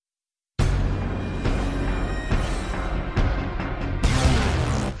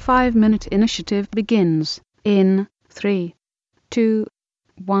5-minute initiative begins in 3, 2,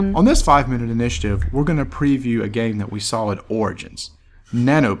 1. On this 5-minute initiative, we're going to preview a game that we saw at Origins,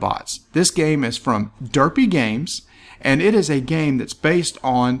 Nanobots. This game is from Derpy Games, and it is a game that's based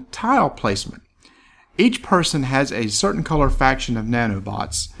on tile placement. Each person has a certain color faction of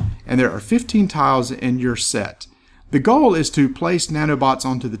nanobots, and there are 15 tiles in your set. The goal is to place nanobots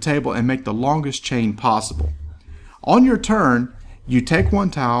onto the table and make the longest chain possible. On your turn, you take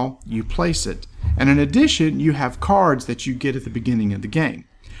one tile, you place it, and in addition, you have cards that you get at the beginning of the game.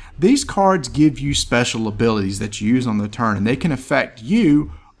 These cards give you special abilities that you use on the turn, and they can affect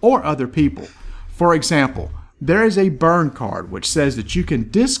you or other people. For example, there is a burn card which says that you can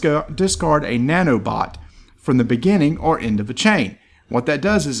discard a nanobot from the beginning or end of a chain. What that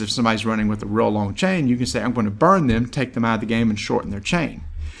does is if somebody's running with a real long chain, you can say, I'm going to burn them, take them out of the game, and shorten their chain.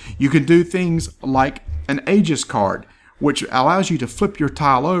 You can do things like an Aegis card, which allows you to flip your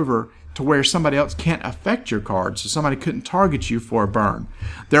tile over to where somebody else can't affect your card, so somebody couldn't target you for a burn.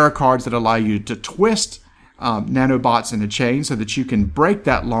 There are cards that allow you to twist nanobots in a chain so that you can break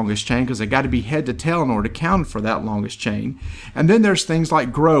that longest chain, because they got to be head to tail in order to count for that longest chain. And then there's things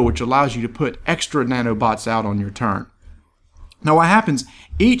like Grow, which allows you to put extra nanobots out on your turn. Now what happens,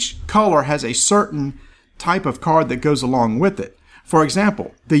 each color has a certain type of card that goes along with it. For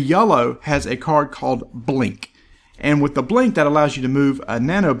example, the yellow has a card called Blink. And with the blink, that allows you to move a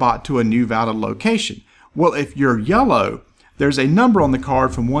nanobot to a new valid location. Well, if you're yellow, there's a number on the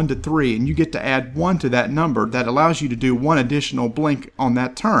card from 1 to 3, and you get to add 1 to that number that allows you to do 1 additional blink on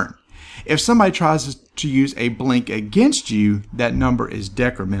that turn. If somebody tries to use a blink against you, that number is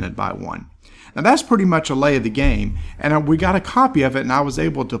decremented by 1. Now that's pretty much a lay of the game, and we got a copy of it, and I was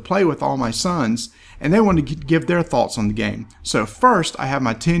able to play with all my sons, and they wanted to give their thoughts on the game. So first, I have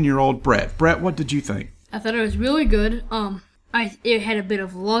my 10-year-old Brett. Brett, what did you think? I thought it was really good. It had a bit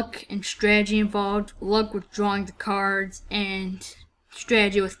of luck and strategy involved. Luck with drawing the cards, and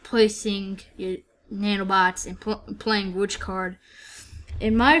strategy with placing your nanobots and playing which card.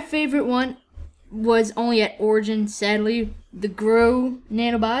 And my favorite one was only at Origin, sadly, the Grow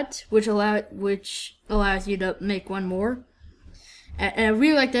nanobot, which allows you to make one more. And I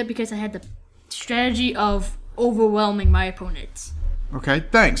really like that because I had the strategy of overwhelming my opponents. Okay,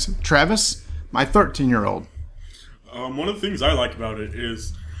 thanks. Travis? My 13-year-old. One of the things I like about it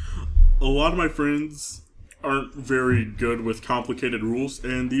is a lot of my friends aren't very good with complicated rules,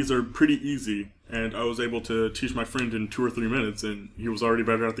 and these are pretty easy. And I was able to teach my friend in 2 or 3 minutes, and he was already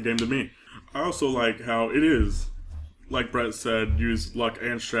better at the game than me. I also like how it is, like Brett said, use luck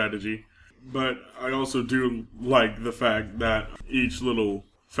and strategy. But I also do like the fact that each little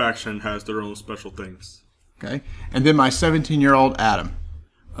faction has their own special things. Okay, and then my 17-year-old Adam.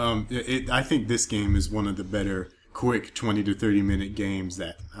 I think this game is one of the better quick 20 to 30 minute games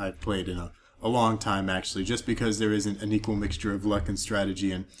that I've played in a long time, actually, just because there isn't an equal mixture of luck and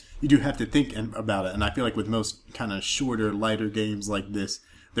strategy, and you do have to think about it. And I feel like with most kind of shorter, lighter games like this,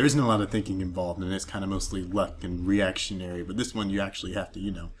 there isn't a lot of thinking involved, and it's kind of mostly luck and reactionary. But this one, you actually have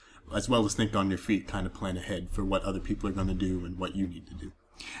to, as well as think on your feet, kind of plan ahead for what other people are going to do and what you need to do.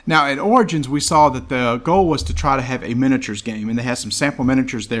 Now, at Origins, we saw that the goal was to try to have a miniatures game, and they had some sample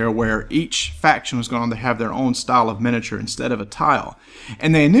miniatures there where each faction was going to have their own style of miniature instead of a tile.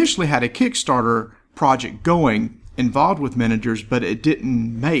 And they initially had a Kickstarter project going involved with miniatures, but it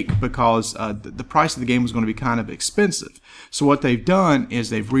didn't make because the price of the game was going to be kind of expensive. So what they've done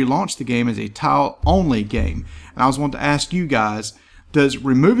is they've relaunched the game as a tile-only game. And I was wanting to ask you guys, does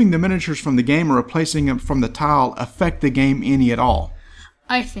removing the miniatures from the game or replacing them from the tile affect the game any at all?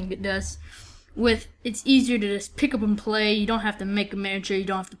 I think it does. It's easier to just pick up and play. You don't have to make a miniature. You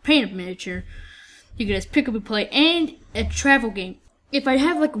don't have to paint a miniature. You can just pick up and play. And a travel game. If I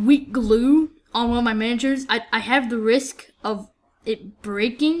have like weak glue on one of my miniatures, I have the risk of it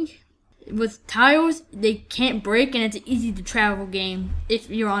breaking. With tiles, they can't break, and it's an easy to travel game if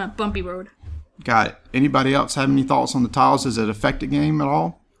you're on a bumpy road. Got it. Anybody else have any thoughts on the tiles? Does it affect the game at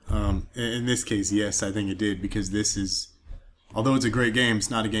all? In this case, yes, I think it did, because this is, although it's a great game, it's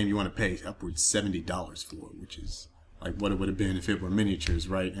not a game you want to pay upwards $70 for, which is like what it would have been if it were miniatures,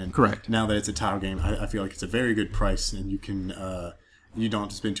 right? And correct. Now that it's a tile game, I feel like it's a very good price, and you can you don't have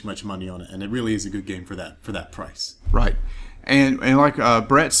to spend too much money on it, and it really is a good game for that price. Right. And like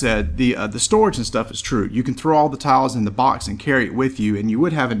Brett said, the storage and stuff is true. You can throw all the tiles in the box and carry it with you, and you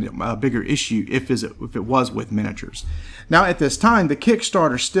would have a bigger issue if it was with miniatures. Now, at this time, the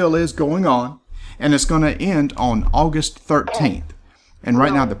Kickstarter still is going on, and it's going to end on August 13th. And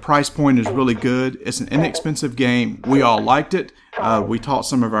right now, the price point is really good. It's an inexpensive game. We all liked it. We taught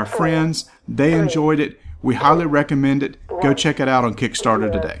some of our friends. They enjoyed it. We highly recommend it. Go check it out on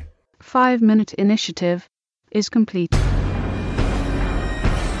Kickstarter today. 5-minute initiative is complete.